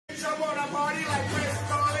Hey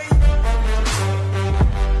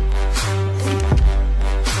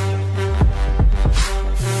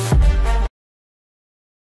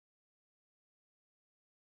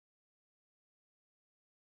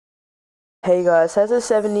guys,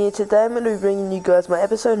 Hazard7 here. Today I'm going to be bringing you guys my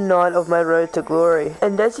episode 9 of my Road to Glory.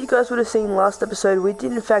 And as you guys would have seen last episode, we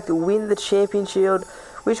did in fact win the Champion Shield,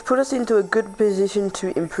 which put us into a good position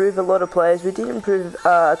to improve a lot of players. We did improve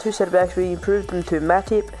 2 centre backs. We improved them to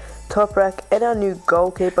Matip, Toprak, and our new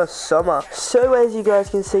goalkeeper, Sommer. So as you guys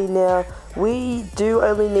can see now, we do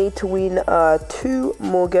only need to win 2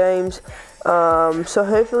 more games. So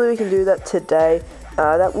hopefully we can do that today.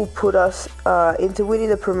 That will put us into winning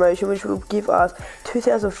the promotion, which will give us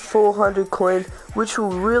 2,400 coins, which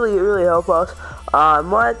will really help us. I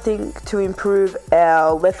might think to improve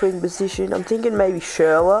our left wing position. I'm thinking maybe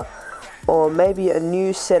Sherla, or maybe a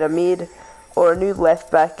new centre mid, or a new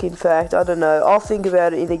left back. In fact, I don't know. I'll think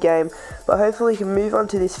about it in the game, but hopefully we can move on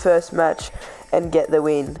to this first match and get the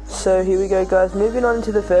win. So here we go, guys. Moving on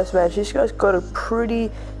to the first match. This guy's got a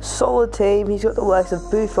pretty solid team. He's got the likes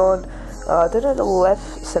of Buffon. I don't know the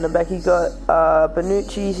left centre back. He got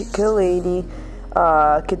Bonucci, Chiellini,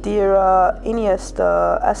 Khedira,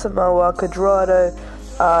 Iniesta, Asamoah, Cuadrado,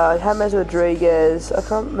 James Rodriguez. I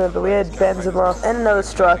can't remember. We had Benzema and another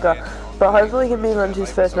striker. But hopefully we can move on to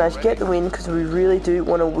this first match, get the win, because we really do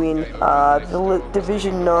want to win the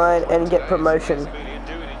Division 9 and get promotion.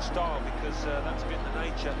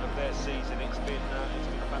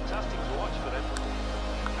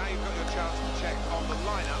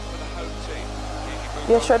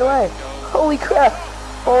 Yeah, straight away. Holy crap!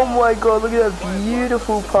 Oh my god, look at that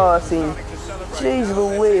beautiful passing. Jeez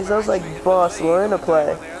Louise, that was like Barcelona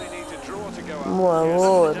play. My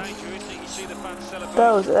lord.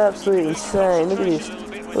 That was absolutely insane. Look at this.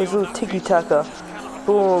 This little tiki-taka.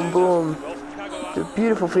 Boom, boom. A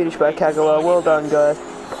beautiful finish by Kagawa. Well done, guys.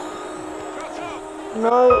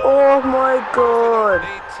 No, oh my god.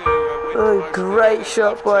 A great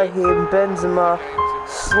shot by him. Benzema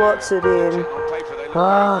slots it in.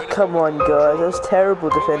 Ah, come on, guys. That was terrible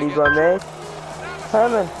defending by me.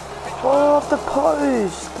 Herman. Oh, off the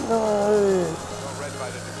post. No.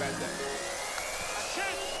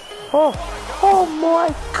 Oh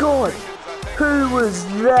my god. Who was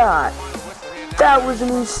that? That was an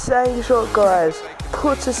insane shot, guys.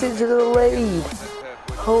 Puts us into the lead.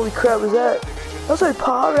 Holy crap, was that? That's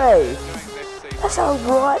Opare. That's our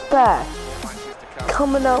right back.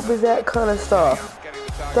 Coming up with that kind of stuff.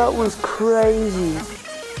 That was crazy.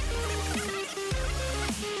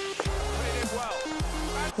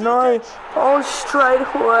 No. Oh, straight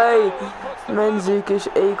away. Mandzukic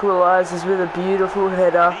equalises with a beautiful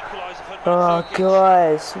header. Oh,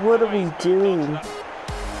 guys. What are we doing?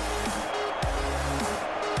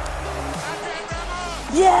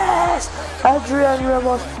 Yes! Adrian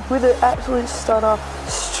Ramos with an absolute stunner.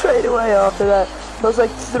 Straight away after that. That was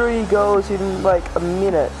like 3 goals in like a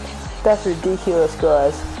minute. That's ridiculous,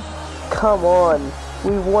 guys. Come on.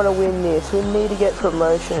 We want to win this. We need to get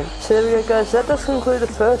promotion. So there we go, guys. That does conclude the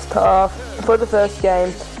first half for the first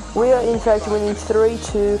game. We are in fact winning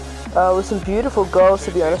 3-2 with some beautiful goals,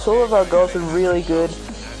 to be honest. All of our goals were really good.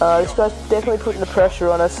 This guy's definitely putting the pressure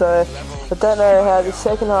on us, so I don't know how the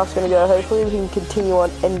second half's going to go. Hopefully we can continue on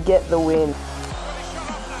and get the win.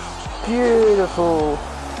 Beautiful.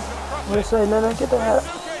 I'm going to say, no, get that out.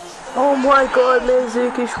 Oh my god,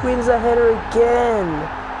 Mandzukic wins the header again.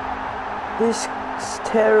 This is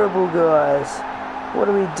terrible, guys. What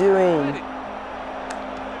are we doing?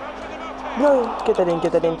 No, get that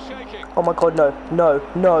in. Oh my god, no.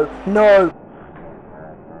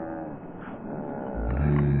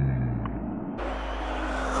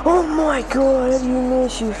 Oh my god, how do you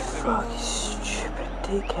miss, you fucking stupid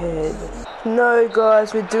dickhead? No,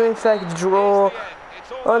 guys, we do in fact draw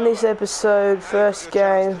on this episode, first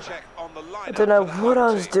game. I don't know what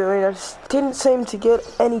I was doing. I just didn't seem to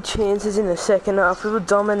get any chances in the second half. We were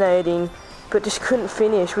dominating, but just couldn't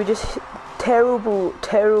finish. We just terrible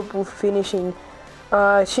finishing.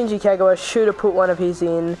 Shinji Kagawa should have put one of his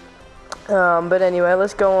in. But anyway,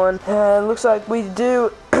 let's go on. Looks like we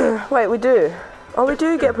do. Wait, we do. Oh, we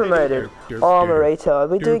do get promoted. Oh, I'm a retard.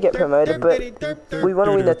 We do get promoted, but we want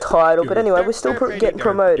to win the title. But anyway, we're still getting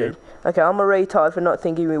promoted. Okay, I'm a retard for not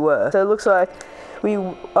thinking we were. So it looks like we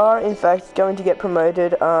are, in fact, going to get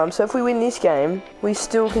promoted. So if we win this game, we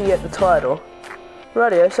still can get the title.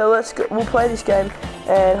 Rightio, so let's go. We'll play this game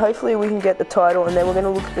and hopefully we can get the title, and then we're going to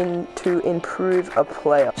look into improve a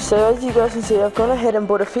player. So as you guys can see, I've gone ahead and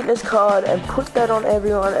bought a fitness card and put that on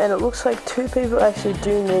everyone, and it looks like 2 people actually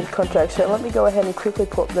do need contracts, so let me go ahead and quickly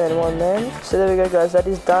put them on then. So there we go guys, that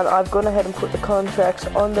is done. I've gone ahead and put the contracts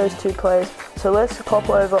on those 2 players, so let's pop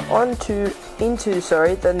over into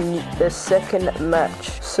the second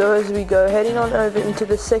match. So as we go heading on over into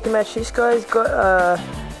the second match, this guy's got a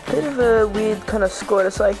bit of a weird kind of squad.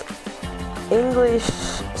 It's like English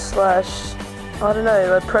slash, I don't know,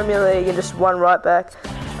 like Premier League, and just 1 right back.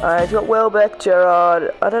 He's got Welbeck,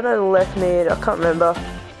 Gerrard, I don't know the left mid, I can't remember.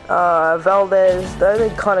 Valdez, the only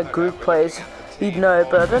kind of group plays you'd know,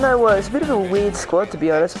 but I don't know what, it's a bit of a weird squad to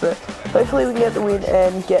be honest, but hopefully we can get the win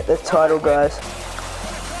and get the title guys.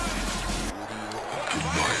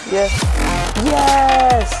 Yes!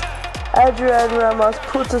 Yes! Adrian Ramos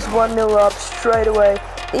puts us 1-0 up straight away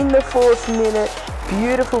in the 4th minute.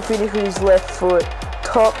 Beautiful finish with his left foot,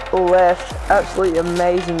 top left, absolutely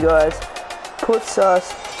amazing guys. Puts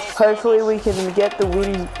us, hopefully we can get the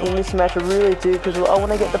win in this match, I really do, because I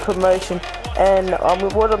want to get the promotion, and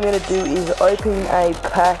what I'm going to do is open a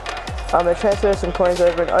pack. I'm going to transfer some coins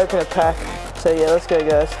over and open a pack. So yeah, let's go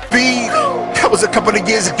guys. That was a couple of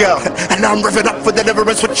years ago, and I'm revving up for the never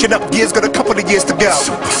and switching up gears, got a couple of years to go.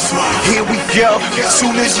 Here we go, as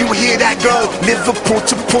soon as you hear that go, Liverpool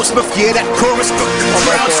to Portsmouth, yeah, that chorus, got the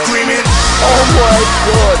crowd screaming. Oh my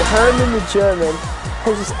god, Herman the German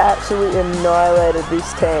has just absolutely annihilated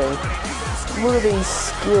this team. Look at these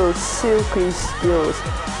skills, silky skills.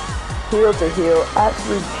 Heel to heel,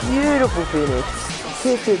 absolutely beautiful finish.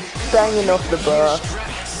 Hits it banging off the bar.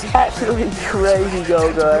 Absolutely crazy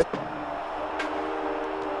goal, guys.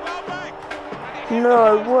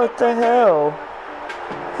 No, what the hell?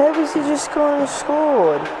 How has he just gone and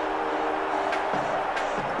scored?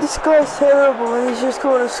 This guy's terrible and he's just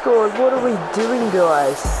gone and scored. What are we doing,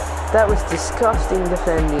 guys? That was disgusting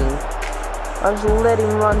defending. I just let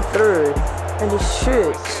him run through and just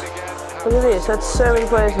shoots. Look at this, that's so many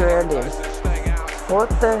players around him. What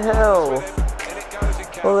the hell?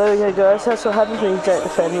 Well, there we go guys, that's what happens when you don't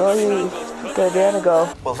defend well, you go down a goal.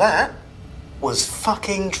 Well, that was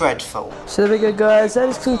fucking dreadful. So there we go guys, that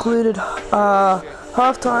is concluded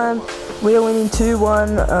half-time. We are winning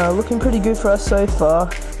 2-1, looking pretty good for us so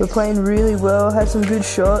far. We're playing really well, had some good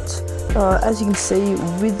shots. As you can see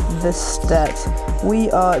with the stats,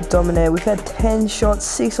 we are dominating. We've had 10 shots,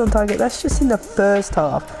 6 on target, that's just in the first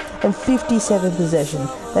half, and 57 possession.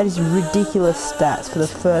 That is ridiculous stats for the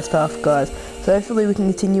first half guys. So hopefully we can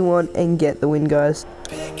continue on and get the win guys.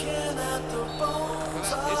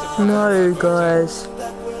 No guys.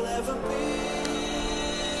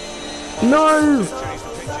 No!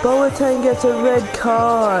 Boateng gets a red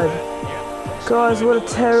card. Guys, what a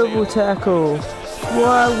terrible tackle.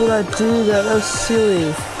 Why would I do that? That was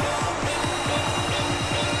silly.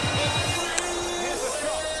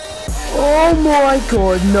 Oh my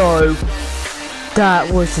god, no.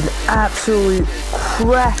 That was an absolute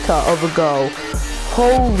cracker of a goal.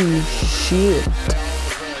 Holy shit.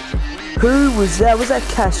 Who was that? Was that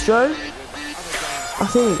Castro? I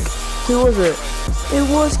think. Who was it? It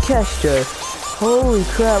was Castro. Holy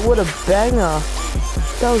crap, what a banger.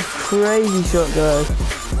 That was crazy shot, guys.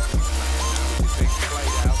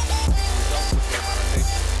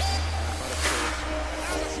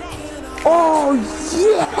 Oh,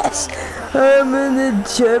 yes! Herman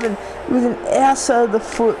the German with an outside of the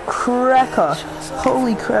foot cracker.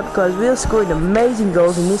 Holy crap, guys. We are scoring amazing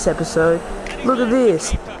goals in this episode. Look at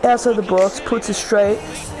this. Outside the box, puts it straight.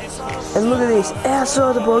 And look at this.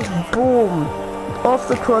 Outside the box, boom. Off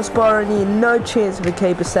the crossbar and in. No chance of the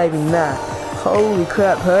keeper saving that. Holy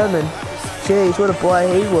crap, Herman. Jeez, what a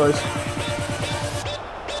play he was.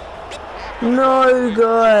 No,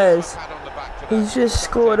 guys. He's just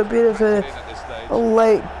scored a bit of a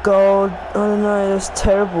late goal. I don't know, it was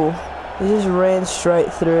terrible. He just ran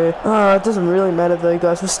straight through. Oh, it doesn't really matter though,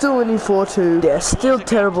 guys. We're still winning 4-2. Yeah, still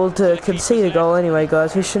terrible to concede a goal anyway,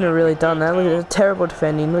 guys. We shouldn't have really done that. Look at the terrible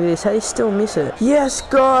defending. Look at this. How do you still miss it? Yes,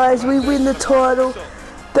 guys, we win the title.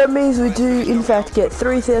 That means we do, in fact, get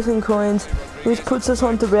 3,000 coins, which puts us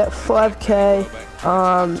on to about 5k.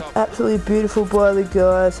 Absolutely beautiful by the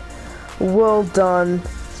guys. Well done.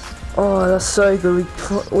 Oh, that's so good.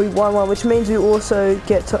 We won one, which means we also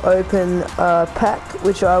get to open a pack,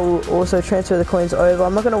 which I will also transfer the coins over.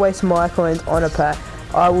 I'm not going to waste my coins on a pack.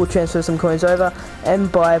 I will transfer some coins over and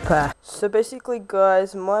buy a pack. So basically,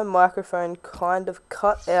 guys, my microphone kind of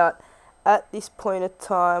cut out at this point of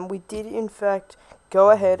time. We did, in fact,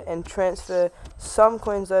 go ahead and transfer some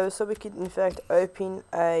coins over, so we could, in fact, open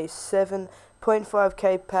a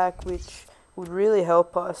 7.5k pack, which would really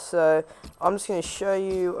help us. So I'm just going to show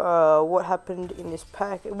you what happened in this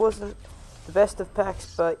pack. It wasn't the best of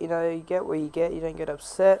packs, but you know, you get what you get, you don't get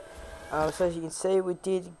upset. So as you can see, we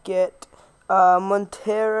did get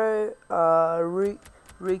Montero,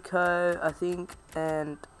 Rico, I think,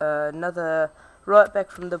 and another right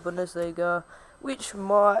back from the Bundesliga, which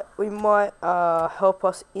we might help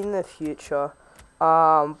us in the future.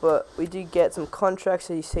 But we do get some contracts,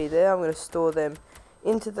 as you see there. I'm going to store them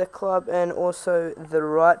into the club, and also the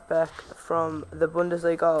right back from the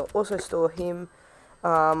Bundesliga, I'll also store him.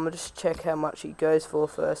 I'll just check how much he goes for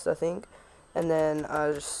first, I think, and then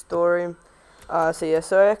I'll just store him. So yeah,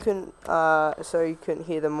 sorry you couldn't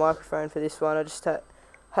hear the microphone for this one. I just had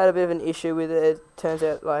a bit of an issue with it. It turns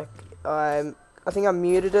out like I think I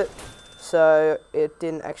muted it, so it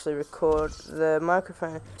didn't actually record the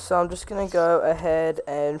microphone. So I'm just going to go ahead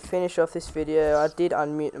and finish off this video. I did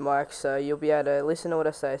unmute the mic, so you'll be able to listen to what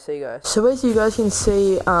I say. See you guys. So as you guys can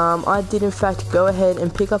see, I did in fact go ahead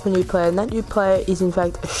and pick up a new player, and that new player is in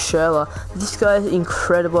fact Schürrle. This guy is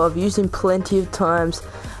incredible. I've used him plenty of times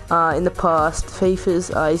in the past. Fifa's,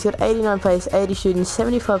 he's got 89 pace, 80 shooting,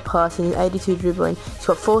 75 passing, 82 dribbling. He's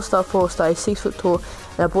got 4-star, he's 6 foot tall,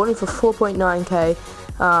 and I bought him for 4.9k.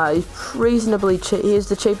 He's reasonably cheap. He is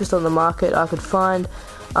the cheapest on the market I could find.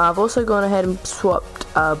 I've also gone ahead and swapped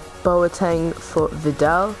Boateng for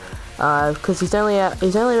Vidal because he's only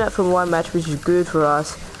out for one match, which is good for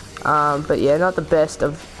us. But yeah, not the best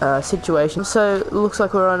of situations. So it looks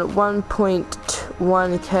like we're on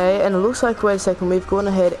 1.1k, and it looks like, wait a second, we've gone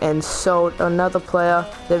ahead and sold another player.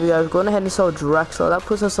 There we go, we've gone ahead and sold Draxler. That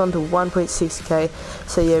puts us on to 1.6k.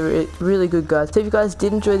 So yeah, really good, guys. So if you guys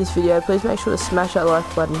did enjoy this video, please make sure to smash that like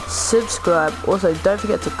button, subscribe. Also, don't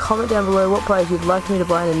forget to comment down below what players you'd like me to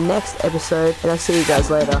buy in the next episode, and I'll see you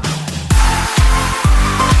guys later.